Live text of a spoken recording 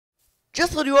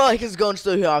Just let you all, he's going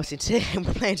to here, obviously. Today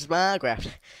we're playing just Minecraft.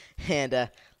 And,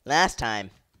 last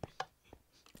time.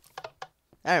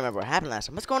 I don't remember what happened last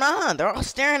time. What's going on? They're all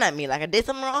staring at me like I did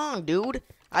something wrong, dude.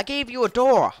 I gave you a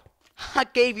door. I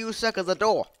gave you suckers a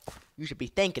door. You should be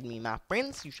thanking me, my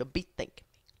friends. You should be thanking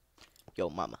me. Yo,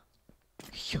 mama.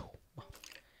 Yo, mama.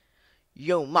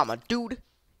 Yo, mama, dude.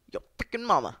 Yo, freaking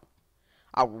mama.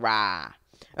 Alright.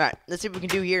 Alright, let's see what we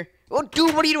can do here. Oh,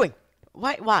 dude, what are you doing?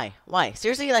 Why?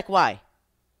 Seriously, like, why?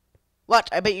 What?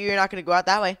 I bet you're not going to go out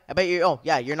that way. I bet you, oh,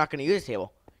 yeah, you're not going to use the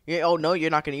table. Oh, no,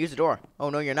 you're not going to use the door. Oh,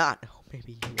 no, you're not. Oh,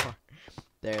 maybe you are.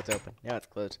 There, it's open. Now it's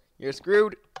closed. You're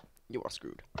screwed. You are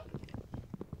screwed.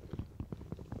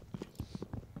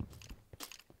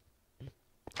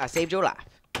 I saved your life.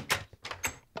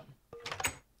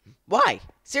 Why?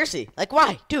 Seriously, like,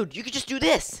 why? Dude, you could just do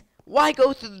this. Why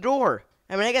go through the door?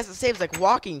 I mean, I guess it saves, like,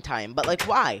 walking time, but, like,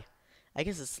 why? I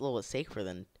guess it's a little bit safer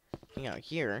than being out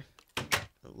here.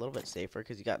 A little bit safer,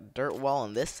 because you got dirt wall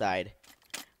on this side.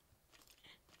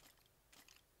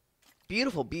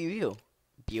 Beautiful view.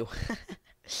 I'm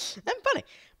funny.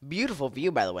 Beautiful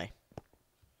view, by the way.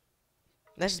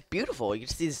 That's just beautiful. You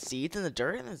can see the seeds in the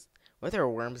dirt, and there's, what, there are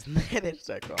worms in there? They just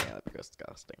start growing out. That's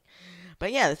disgusting.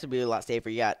 But yeah, this would be a lot safer.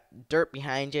 You got dirt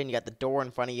behind you, and you got the door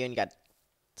in front of you, and you got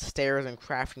stairs and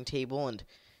crafting table, and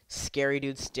scary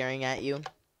dudes staring at you.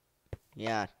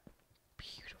 Yeah.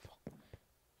 Beautiful.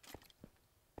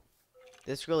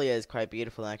 This really is quite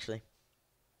beautiful, actually.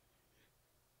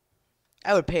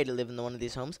 I would pay to live in one of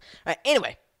these homes. Alright,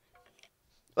 anyway.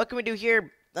 What can we do here,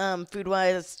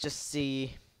 food-wise? Let's just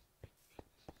see.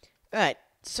 Alright,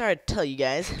 sorry to tell you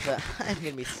guys, but I'm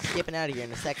going to be skipping out of here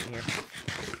in a second here.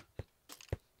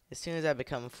 As soon as I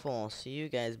become full, so you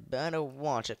guys better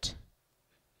watch it.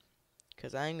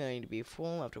 Because I'm going to be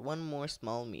full after one more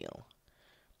small meal.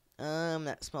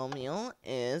 That small meal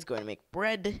is going to make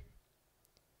bread.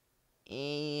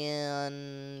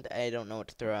 And I don't know what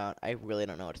to throw out. I really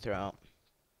don't know what to throw out.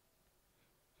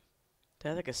 Do I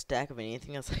have like a stack of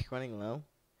anything else like running low?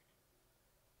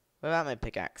 What about my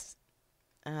pickaxe?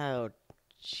 Oh,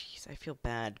 jeez, I feel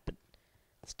bad, but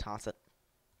let's toss it.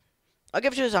 I'll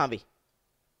give it to a zombie.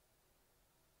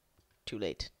 Too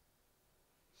late.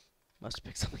 Must have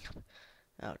picked something up.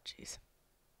 Oh, jeez.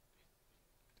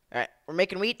 Alright, we're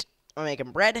making wheat. We're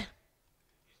making bread.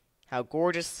 How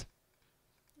gorgeous.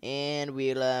 And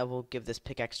we'll give this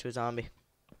pickaxe to a zombie.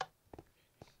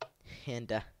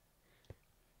 And,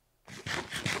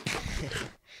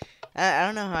 I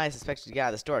don't know how I suspected to get out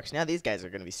of this door, because now these guys are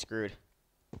going to be screwed.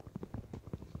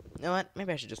 You know what?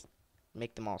 Maybe I should just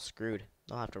make them all screwed.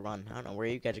 They'll have to run. I don't know where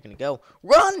you guys are going to go.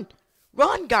 Run!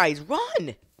 Run, guys!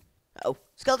 Run! Oh,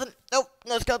 skeleton! No,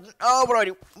 no skeleton! Oh, what do I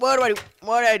do? What do I do?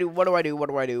 What do I do? What do I do? What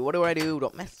do I do? What do I do?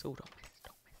 Don't mess! Oh, don't mess!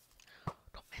 Don't mess!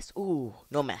 Don't mess! Ooh,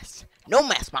 no mess! No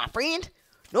mess, my friend!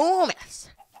 No mess!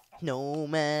 No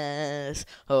mess!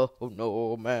 Oh,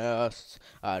 no mess!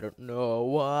 I don't know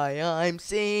why I'm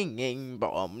singing.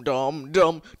 Dum dum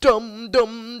dum dum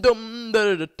dum dum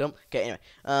da da dum. Okay, anyway,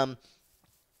 I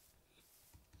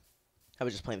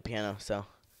was just playing the piano, so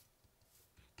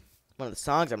one of the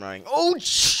songs I'm running. Oh,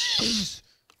 jeez!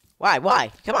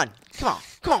 Why? Come on,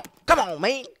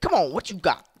 man! Come on! What you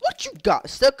got? What you got,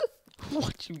 sucker?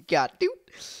 What you got, dude?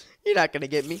 You're not gonna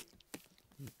get me.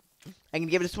 I can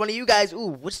give it to one of you guys. Ooh,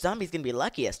 which zombie's gonna be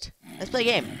luckiest? Let's play a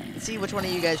game. Let's see which one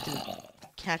of you guys can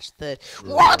catch the.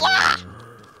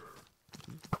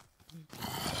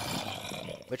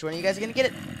 Which one of you guys are gonna get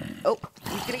it? Oh,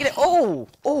 who's gonna get it?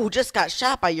 Oh, just got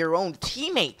shot by your own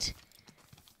teammate.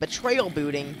 Betrayal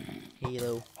booting,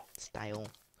 Halo style.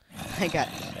 I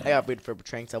got booted for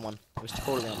betraying someone. It was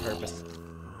totally on purpose.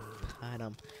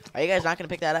 Are you guys not gonna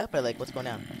pick that up, or like what's going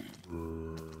on?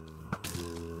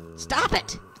 Stop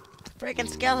it! Freaking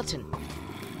skeleton.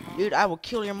 Dude, I will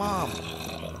kill your mom.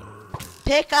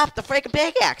 Pick up the freaking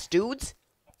pickaxe, dudes.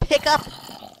 Pick up.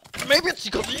 Maybe it's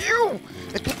because of you.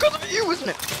 It's because of you, isn't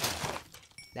it?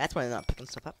 That's why they're not picking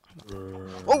stuff up.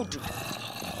 Oh, dude.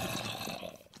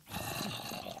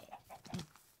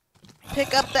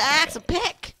 Pick up the axe and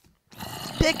pick.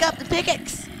 Pick up the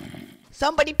pickaxe.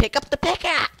 Somebody pick up the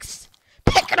pickaxe.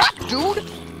 Pick it up, dude.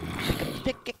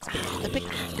 Pick up the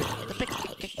pickaxe. The pickaxe. The pickaxe.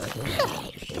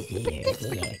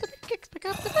 Pick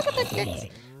up the pickaxe.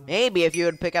 Maybe if you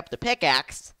would pick up the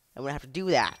pickaxe, I wouldn't have to do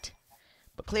that.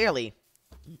 But clearly,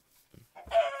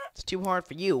 it's too hard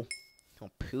for you. Oh,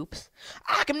 poops.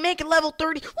 I can make it level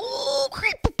 30. Ooh,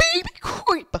 creeper, baby,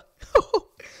 creeper.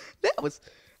 That was,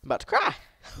 I'm about to cry.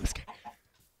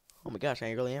 Oh my gosh,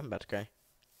 I really am about to cry.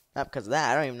 Not because of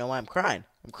that. I don't even know why I'm crying.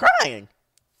 I'm crying.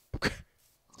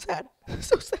 Sad.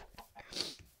 So sad.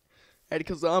 I had to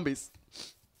kill zombies.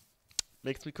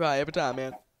 Makes me cry every time,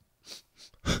 man.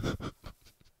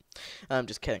 I'm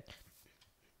just kidding.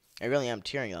 I really am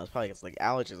tearing though. It's probably like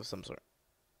allergies of some sort.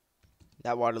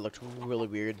 That water looked really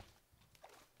weird.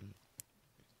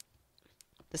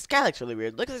 The sky looks really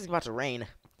weird. Look like it's about to rain.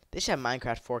 They should have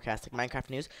Minecraft forecast, like Minecraft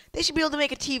news. They should be able to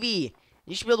make a TV.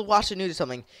 You should be able to watch the news or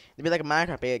something. There'd be like a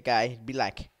Minecraft guy. He'd be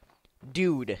like,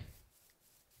 dude,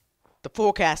 the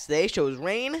forecast today shows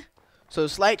rain. So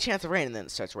slight chance of rain, and then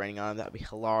it starts raining on him. That would be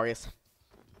hilarious.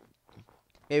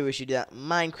 Maybe we should do that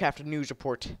Minecraft news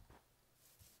report.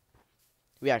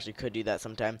 We actually could do that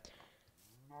sometime.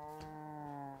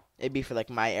 It'd be for like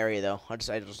my area though. I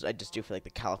just do for like the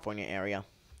California area.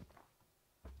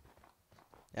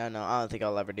 I don't know. I don't think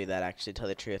I'll ever do that, actually, to tell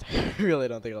the truth. I really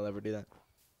don't think I'll ever do that.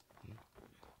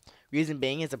 Reason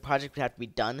being is the project would have to be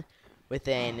done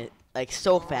within, like,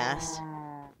 so fast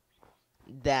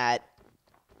that,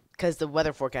 because the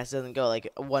weather forecast doesn't go, like,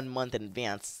 1 month in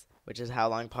advance, which is how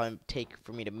long it probably take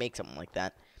for me to make something like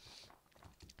that.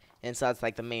 And so that's,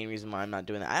 like, the main reason why I'm not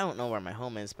doing that. I don't know where my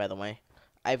home is, by the way.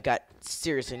 I've got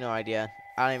seriously no idea.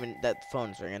 I don't even, that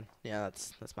phone's ringing. Yeah,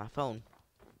 that's my phone.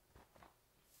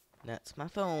 That's my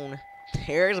phone.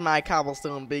 Here's my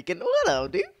cobblestone beacon. What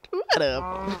up, dude? What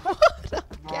up? What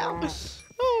up, gal?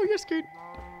 Oh, you're screwed.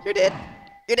 You're dead.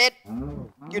 You're dead.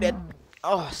 You're dead.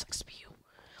 Oh, sucks to be you.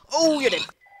 Oh, you're dead.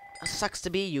 Sucks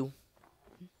to be you.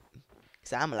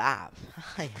 Because I'm alive.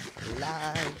 I am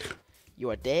alive. You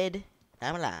are dead.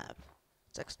 I'm alive.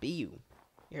 Sucks to be you.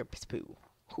 You're a piss of poo.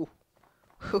 Hoo.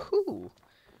 Hoo hoo.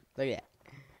 Look at that.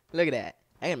 Look at that.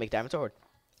 I can make a diamond sword.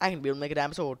 I can be able to make a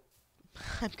diamond sword.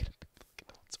 I'm gonna make a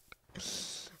diamond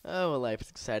sword. Oh, life is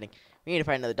exciting. We need to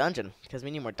find another dungeon because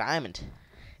we need more diamond.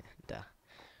 And,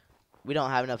 we don't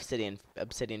have enough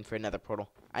obsidian for another portal.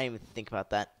 I didn't even think about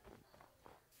that.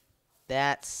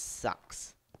 That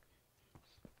sucks.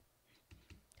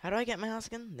 How do I get my house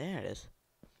again? There it is.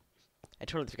 I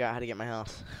totally forgot how to get my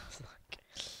house.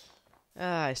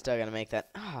 I still gotta make that.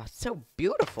 Oh, it's so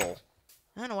beautiful.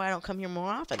 I don't know why I don't come here more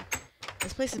often.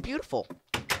 This place is beautiful.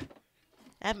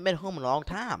 I haven't been home in a long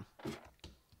time.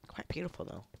 Quite beautiful,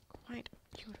 though. Quite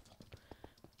beautiful.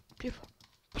 Beautiful.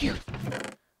 Beautiful.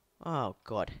 Oh,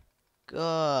 good.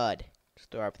 Good.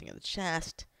 Just throw everything in the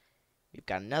chest. We've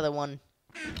got another one.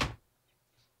 I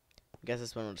guess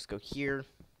this one will just go here.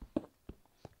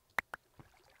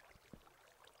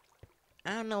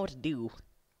 I don't know what to do.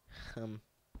 Let's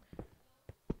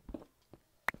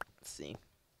see.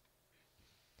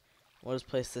 We'll just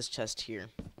place this chest here.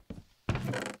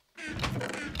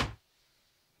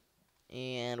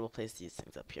 And we'll place these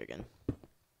things up here again.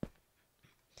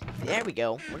 There we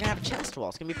go. We're gonna have a chest wall.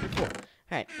 It's gonna be pretty cool.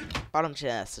 Alright, bottom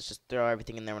chest. Let's just throw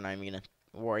everything in there. We're not even gonna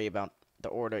worry about the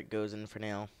order it goes in for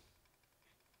now.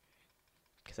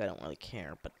 Because I don't really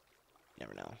care, but you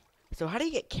never know. So how do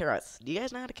you get carrots? Do you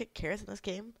guys know how to get carrots in this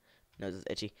game? Nose is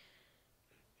itchy.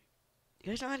 You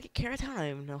guys know how to get carrots? I don't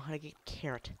even know how to get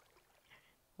carrot.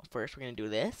 Well, first we're gonna do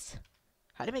this.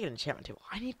 How do you make an enchantment table?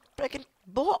 I need freaking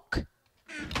book!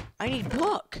 I need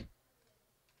book!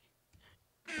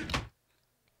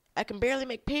 I can barely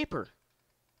make paper.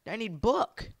 I need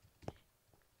book.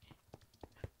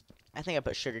 I think I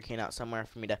put sugarcane out somewhere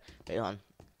for me to... Wait, hold on.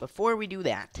 Before we do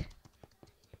that,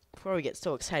 before we get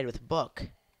so excited with book,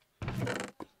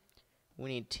 we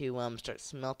need to start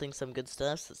smelting some good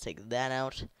stuff. So let's take that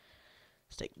out.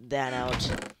 Let's take that out.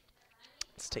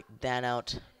 Let's take that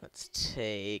out. Let's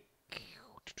take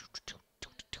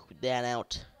that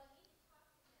out.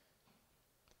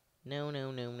 No.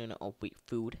 Oh, wait,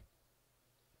 food.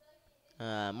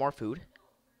 More food.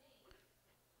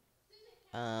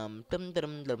 I thought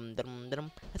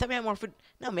we had more food.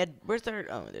 No, we had, where's our,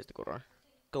 oh, there's the gold ore.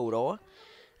 Gold ore.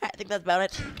 Alright, I think that's about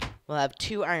it. We'll have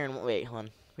 2 iron, wait, hold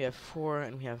on. We have 4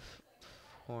 and we have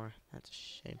 4. That's a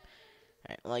shame.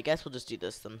 Alright, well, I guess we'll just do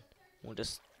this then. We'll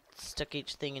just stick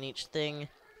each thing in each thing.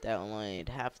 That will only need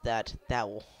half that. That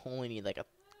will only need like a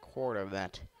quarter of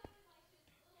that.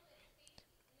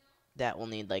 That will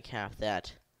need like half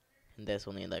that. And this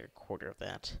will need like a quarter of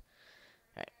that.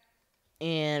 Alright.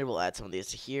 And we'll add some of these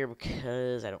to here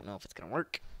because I don't know if it's going to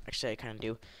work. Actually, I kind of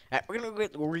do. Alright, we're going to go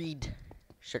with reed.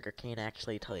 Sugarcane,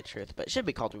 actually, tell you the truth. But it should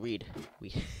be called weed.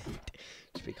 Weed.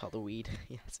 It should be called a weed.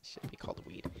 Yes, it should be called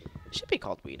weed. It should be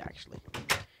called weed, actually.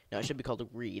 No, it should be called a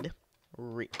reed.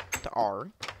 Reed. The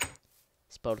R.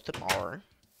 Spelled with an R.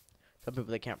 Some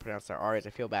people, they can't pronounce their R's. I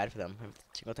feel bad for them. Every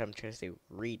single time I'm trying to say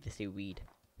reed, they say weed.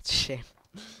 It's a shame.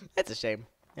 That's a shame.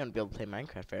 They won't be able to play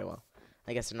Minecraft very well.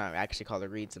 I guess they're not actually called the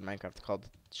reeds in Minecraft. They're called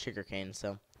sugarcane,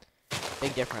 so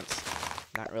big difference.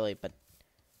 Not really, but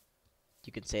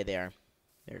you could say they are.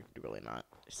 They're really not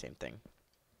the same thing.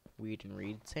 Weed and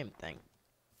read, same thing.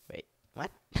 Wait, what?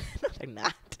 No, they're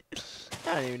not.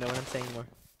 I don't even know what I'm saying anymore.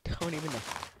 Don't even know.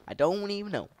 I don't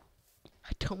even know.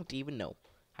 I don't even know.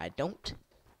 I don't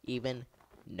even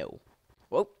know.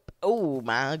 Whoa. Oh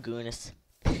my goodness.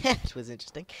 That was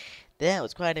interesting. That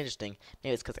was quite interesting.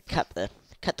 Maybe it's because I cut the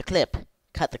clip.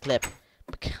 Cut the clip.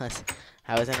 Because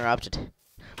I was interrupted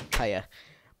by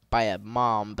a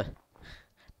mob.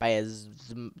 By a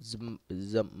zombie.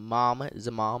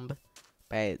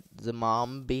 By a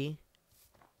zombie.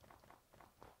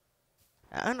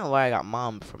 I don't know why I got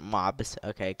mom from mobs.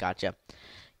 Okay, gotcha.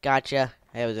 Gotcha.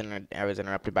 I was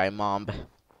interrupted by a mob.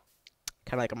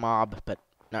 Kind of like a mob, but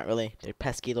not really. They're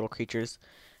pesky little creatures,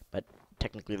 but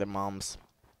technically they're moms.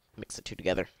 Mix the two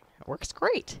together. It works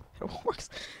great. It works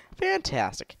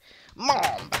fantastic.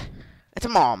 Mom! It's a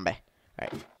mom.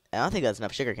 Alright. I don't think that's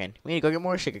enough sugarcane. We need to go get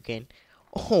more sugarcane.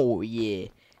 Oh, yeah.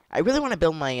 I really want to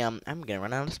build my, I'm gonna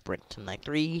run out of sprint in like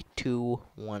 3, 2,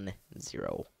 1,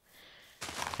 0.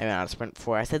 I ran out of sprint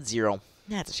before I said 0.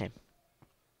 That's a shame.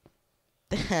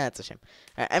 That's a shame.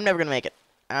 Alright, I'm never gonna make it.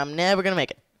 I'm never gonna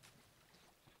make it.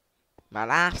 My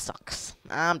life sucks.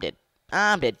 I'm dead.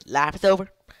 I'm dead. Life is over.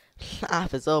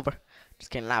 Life is over.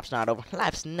 Just kidding, life's not over.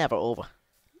 Life's never over.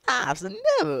 Life's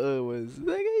never over.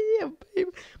 Like, yeah,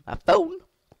 baby. My phone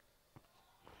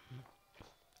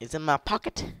is in my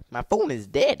pocket. My phone is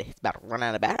dead. It's about to run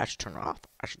out of battery. I should turn it off.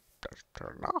 I should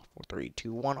turn it off. 3,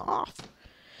 2, 1, off.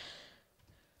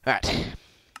 Alright.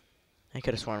 I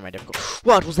could have sworn my difficult.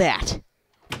 What was that?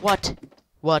 What?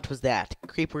 What was that?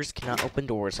 Creepers cannot open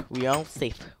doors. We are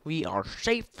safe. We are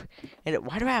safe. And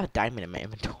why do I have a diamond in my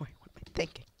inventory? What am I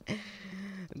thinking?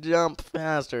 Jump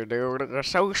faster, dude. You're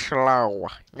so slow.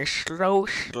 You're so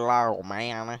slow,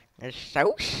 man. You're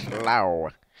so slow.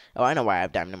 Oh, I know why I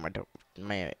have diamond in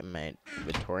my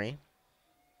inventory.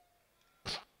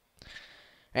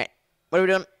 Alright. What are we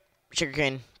doing?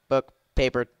 Sugarcane, book,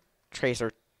 paper,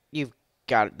 tracer. You've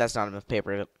got it. That's not enough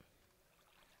paper, is it?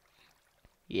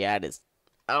 Yeah, it is.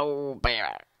 Oh, baby.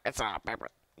 It's not paper.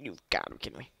 You've got to be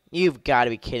kidding me. You've got to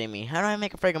be kidding me. How do I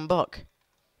make a friggin' book?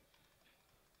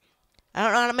 I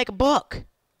don't know how to make a book.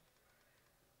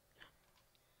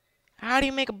 How do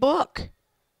you make a book?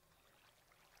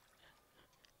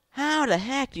 How the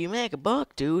heck do you make a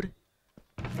book, dude?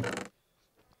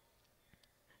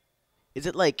 Is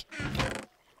it like...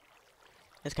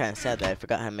 It's kind of sad that I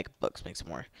forgot how to make books. Make some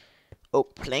more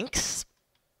oak planks.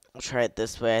 I'll try it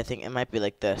this way. I think it might be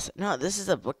like this. No, this is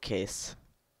a bookcase.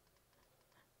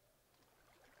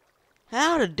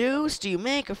 How the deuce do you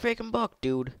make a freaking book,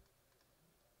 dude?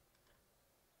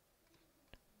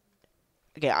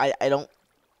 Okay, I don't...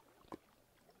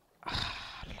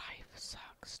 Life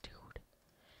sucks, dude.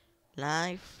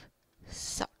 Life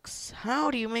sucks.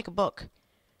 How do you make a book?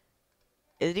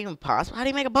 Is it even possible? How do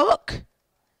you make a book?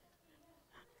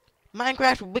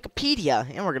 Minecraft Wikipedia.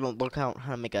 And we're gonna look out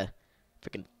how to make a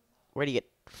freaking... Where do you get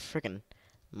freaking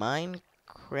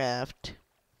Minecraft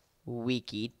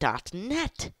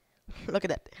Wiki.net? Look at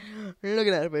that. Look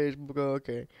at that Facebook.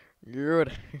 Okay.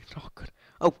 Good. Oh, good.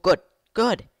 Oh, good.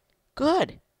 Good.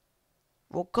 Good.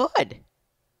 Well, good.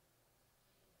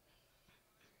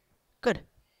 Good.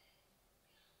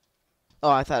 Oh,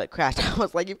 I thought it crashed. I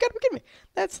was like, you've got to be kidding me.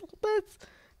 That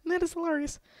is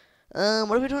hilarious.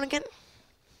 What are we doing again?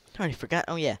 I already forgot.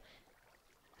 Oh, yeah.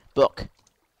 Book.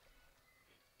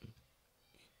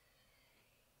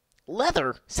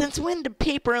 Leather. Since when did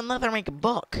paper and leather make a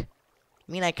book?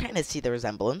 I mean, I kind of see the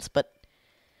resemblance, but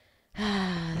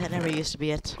that never used to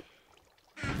be it.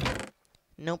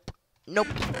 Nope. Nope.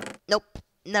 Nope.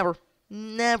 Never.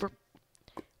 Never.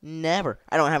 Never.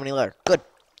 I don't have any leather. Good.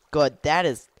 Good. That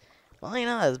is... Well, you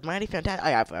know, that is mighty fantastic.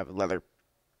 I have a leather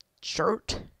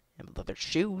shirt. I have leather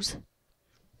shoes.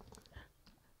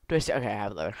 Do I say... Okay, I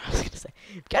have leather. I was going to say.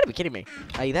 You've got to be kidding me.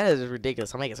 Like, that is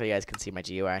ridiculous. I'll make it so you guys can see my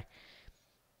GUI.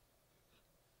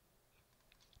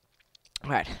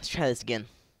 Alright, let's try this again.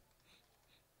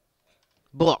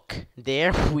 Book.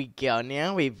 There we go.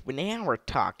 Now we're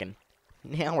talking.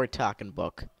 Now we're talking,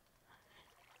 book.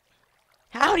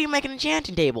 How do you make an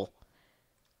enchanting table?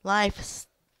 Life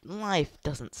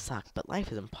doesn't suck, but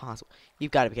life is impossible.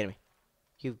 You've got to be kidding me.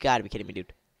 You've got to be kidding me,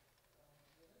 dude.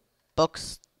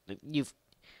 Books.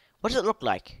 What does it look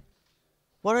like?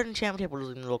 What does an enchantment table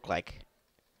look like?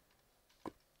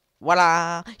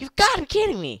 Voila! You've got to be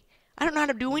kidding me. I don't know how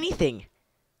to do anything.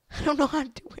 I don't know how to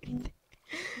do anything.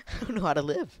 I don't know how to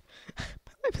live. My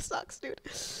life sucks, dude.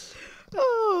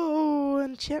 Oh,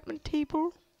 enchantment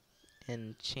table.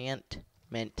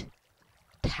 Enchantment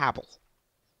table.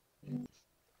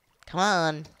 Come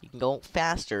on. You can go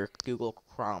faster, Google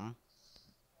Chrome.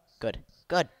 Good.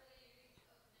 Good.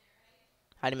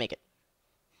 How do you make it?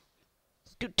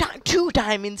 Dude, 2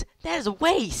 diamonds? That is a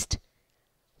waste.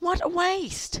 What a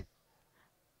waste.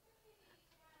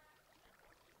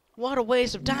 What a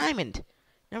waste of diamond.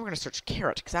 Now we're going to search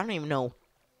carrot, because I don't even know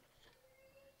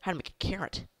how to make a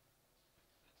carrot.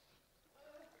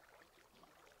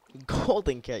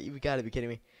 Golden carrot, you gotta be kidding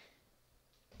me.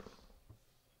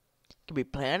 Can be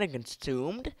planted and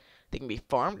consumed. They can be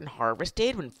farmed and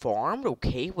harvested. When farmed,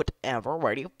 okay, whatever.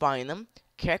 Where do you find them?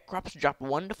 Carrot crops drop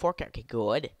 1 to 4 carrot. Okay,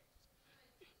 good.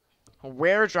 A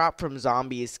rare drop from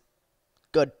zombies.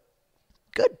 Good.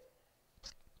 Good.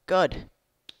 Good.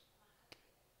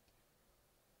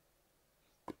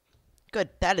 Good.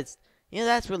 That is,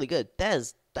 that's really good.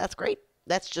 That's great.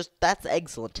 That's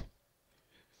excellent.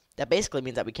 That basically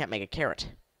means that we can't make a carrot.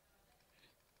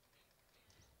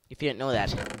 If you didn't know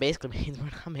that, it basically means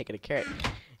we're not making a carrot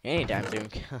anytime soon.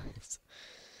 Cause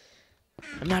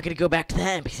I'm not gonna go back to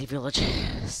that NPC village.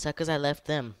 Suck as I left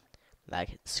them.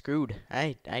 Like, screwed.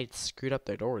 I screwed up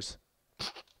their doors.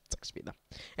 Sucks to be them.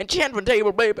 Enchantment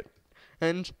table, baby.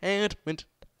 Enchantment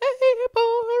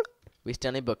table. We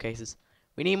still need bookcases.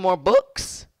 We need more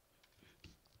books.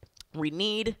 We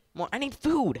need more. I need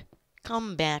food.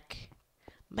 Come back.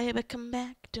 Baby, come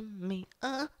back to me.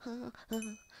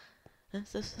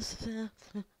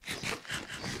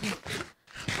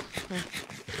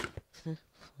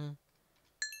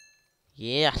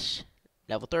 Yes.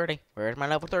 Level 30. Where's my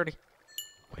level 30?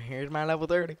 Where's my level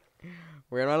 30?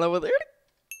 Where's my level 30?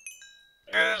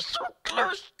 So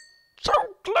close. So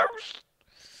close.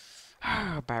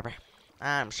 Oh, baby.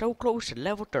 I'm so close to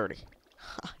level 30.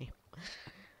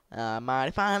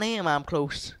 Mighty fine am. I'm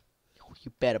close.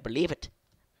 You better believe it.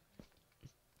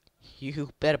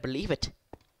 You better believe it.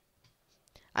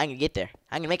 I'm gonna get there.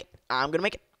 I'm gonna make it. I'm gonna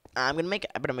make it. I'm gonna make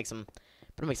it. I better make some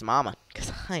armor,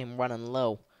 cause I am running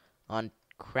low on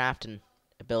crafting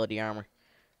ability armor.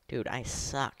 Dude, I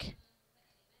suck.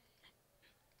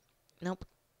 Nope.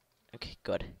 Okay,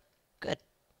 good. Good.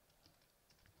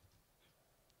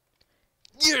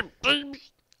 Yeah, baby.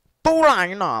 Full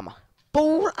iron armor.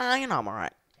 Full iron armor.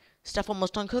 Right. Stuff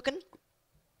almost done cooking.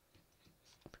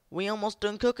 We almost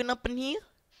done cooking up in here.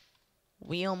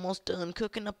 We almost done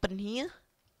cooking up in here.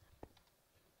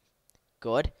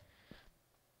 Good.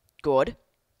 Good.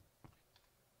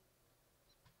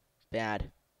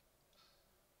 Bad.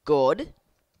 Good.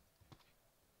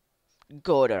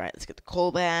 Good. Alright, let's get the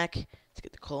coal back. Let's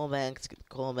get the coal back. Let's get the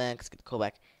coal back. Let's get the coal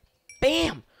back.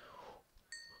 Bam!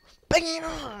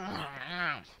 Bam!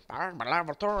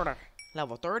 Level 30.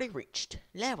 Level 30 reached.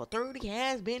 Level 30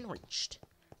 has been reached.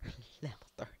 Level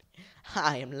 30.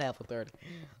 I am level 30.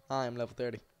 I am level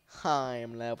 30. I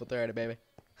am level 30, baby.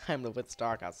 I'm level. It's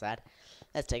dark outside.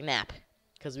 Let's take a nap.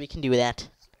 Because we can do that.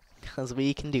 Because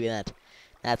we can do that.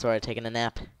 That's why I'm taking a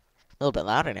nap. A little bit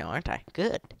louder now, aren't I?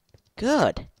 Good.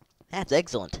 Good. That's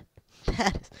excellent.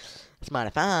 That's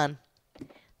mighty fine.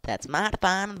 That's mighty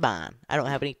fine and fine. I don't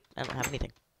have anything. I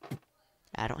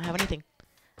don't have anything.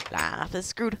 Life is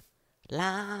screwed.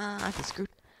 Life is screwed.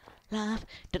 Life.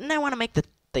 Didn't I want to make the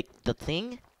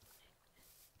thing?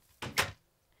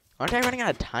 Aren't I running out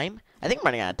of time? I think I'm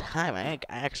running out of time. I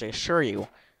actually assure you.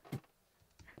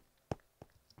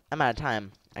 I'm out of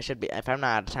time. I should be. If I'm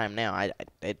not out of time now, I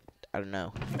don't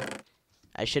know.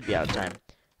 I should be out of time.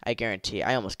 I guarantee.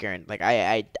 I almost guarantee. Like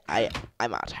I'm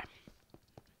out of time.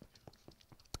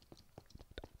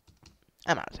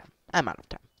 I'm out of time. I'm out of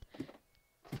time.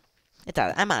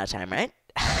 I'm out of time, right?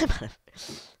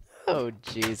 Oh,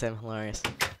 jeez, I'm hilarious.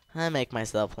 I make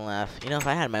myself laugh. You know, if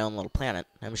I had my own little planet,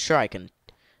 I'm sure I could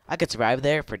survive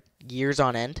there for years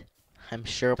on end. I'm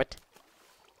sure of it.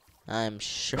 I'm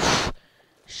sure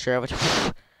of it.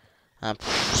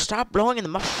 Stop blowing in the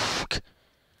mic.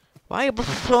 Why are you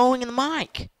blowing in the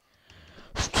mic?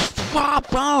 Stop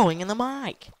blowing in the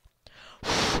mic.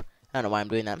 I don't know why I'm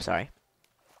doing that. I'm sorry.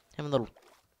 Having a little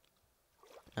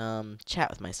chat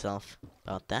with myself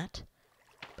about that.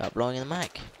 About blowing in the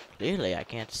mic. Clearly, I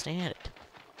can't stand it.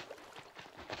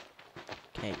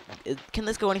 Okay, can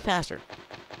this go any faster?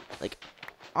 Like,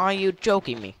 are you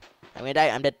joking me? I mean,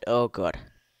 I'm dead. Oh, good.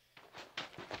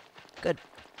 Good.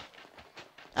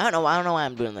 I don't know why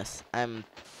I'm doing this. I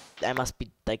must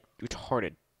be, like,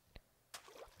 retarded.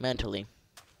 Mentally.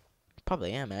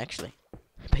 Probably am, actually.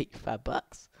 I pay you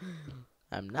 $5.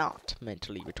 I'm not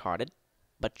mentally retarded.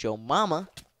 But your mama...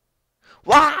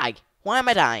 Why? Why am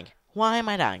I dying? Why am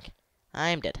I dying?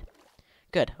 I'm dead.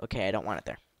 Good. Okay, I don't want it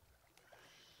there.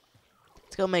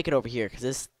 Let's go make it over here, because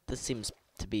this seems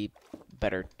to be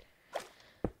better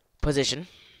position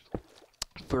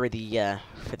for the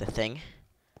thing.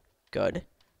 Good.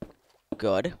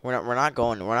 Good. We're not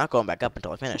going back up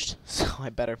until I finished. So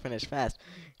I better finish fast.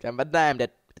 'Cause I'm about to die. I'm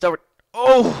dead. It's over.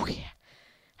 Oh yeah.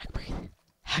 I can breathe.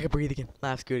 I can breathe again.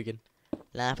 Life's good again.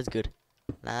 Life is good.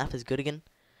 Life is good again.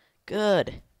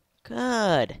 Good.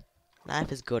 Good.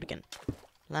 Life is good again.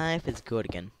 Life is good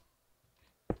again.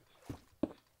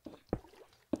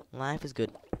 Life is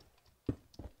good.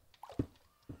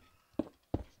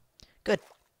 Good.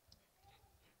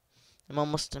 I'm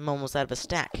almost out of a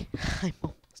stack.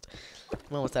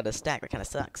 I'm almost out of a stack. That kind of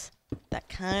sucks. That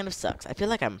kind of sucks. I feel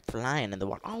like I'm flying in the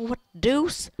water. Oh, what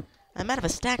deuce! I'm out of a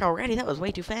stack already. That was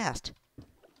way too fast.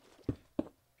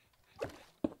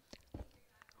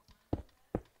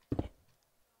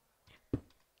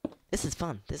 This is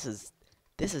fun. This is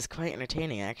quite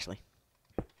entertaining, actually.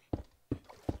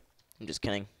 I'm just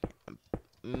kidding. I'm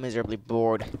miserably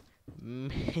bored.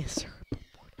 Miserably.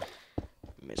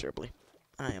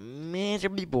 I am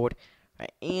miserably bored.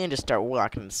 Right, and just start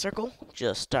walking in a circle.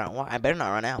 Just start walking. I better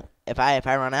not run out. If I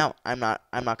run out, I'm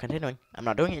not continuing. I'm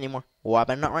not doing it anymore. Oh, I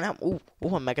better not run out. Ooh,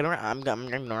 I'm not gonna run. I'm gonna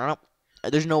run out.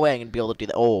 There's no way I'm gonna be able to do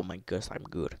that. Oh my goodness, I'm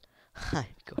good. I'm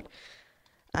good.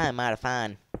 I'm mighty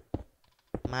fine.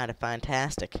 Mighty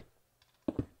fantastic.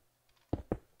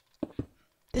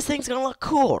 This thing's gonna look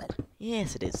cool.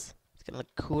 Yes, it is. It's gonna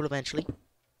look cool eventually.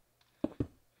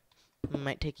 It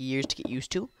might take years to get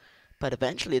used to, but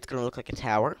eventually it's gonna look like a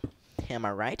tower. Am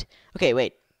I right? Okay,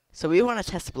 wait. So we want to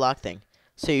test the block thing.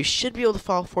 So you should be able to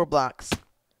fall 4 blocks.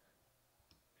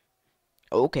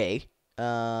 Okay.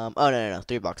 Oh no,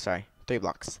 3 blocks. Sorry, 3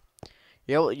 blocks.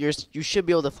 You should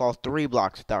be able to fall 3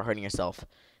 blocks without hurting yourself.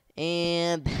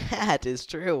 And that is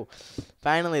true.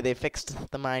 Finally, they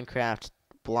fixed the Minecraft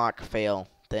block fail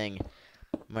thing,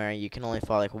 where you can only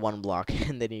fall like 1 block,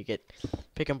 and then you get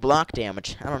freaking block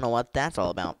damage. I don't know what that's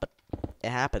all about, but it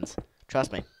happens.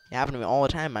 Trust me, it happened to me all the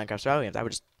time in Minecraft survival games. I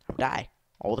would die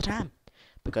all the time,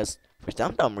 because for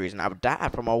some dumb reason I would die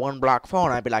from a 1 block fall,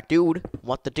 and I'd be like, dude,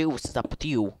 what the deuce is up with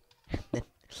you? Then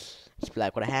just be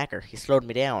like, what a hacker, he slowed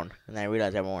me down, and then I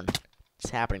realized everyone,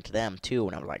 it's happening to them too,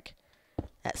 and I was like,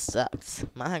 that sucks.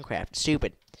 Minecraft is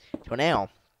stupid. So now,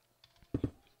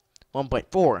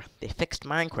 1.4, they fixed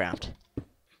Minecraft.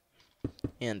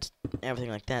 And everything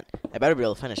like that. I better be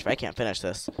able to finish. If I can't finish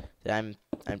this, then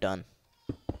I'm done.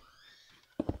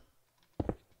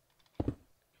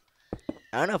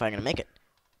 I don't know if I'm gonna make it.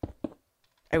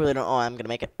 I really don't. Oh, I'm gonna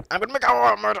make it. I'm gonna make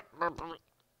it.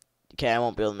 Okay, I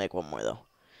won't be able to make one more though.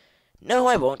 No,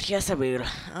 I won't. Yes, I will.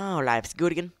 Oh, life's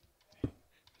good again.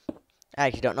 I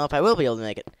actually don't know if I will be able to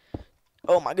make it.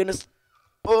 Oh my goodness.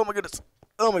 Oh my goodness.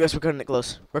 Oh my gosh, we're cutting it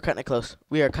close. We're cutting it close.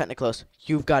 We are cutting it close.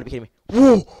 You've got to be kidding me.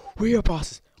 Whoa! We are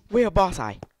bosses. We are boss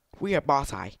eye. We are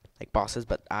boss eye. Like bosses,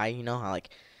 but I, you know how like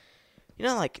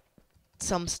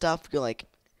some stuff you like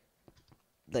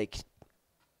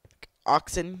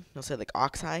oxen. You'll say like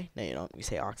ox eye. No, you don't. You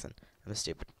say oxen. I'm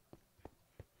stupid.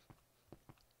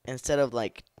 Instead of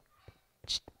like,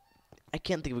 I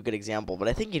can't think of a good example, but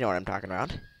I think you know what I'm talking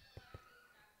about.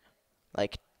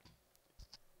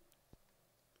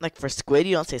 Like for squid,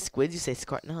 you don't say squids, you say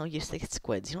squid. No, you say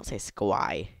squids. You don't say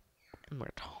squy. I'm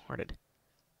retarded.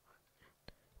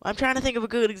 I'm trying to think of a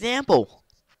good example.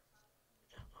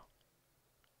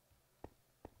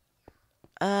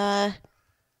 I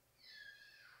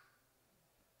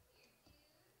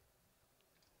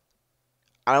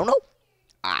don't know.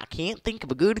 I can't think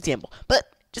of a good example.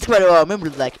 But just go ahead and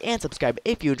remember to like and subscribe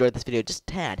if you enjoyed this video just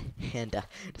a tad. And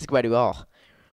just go ahead and all.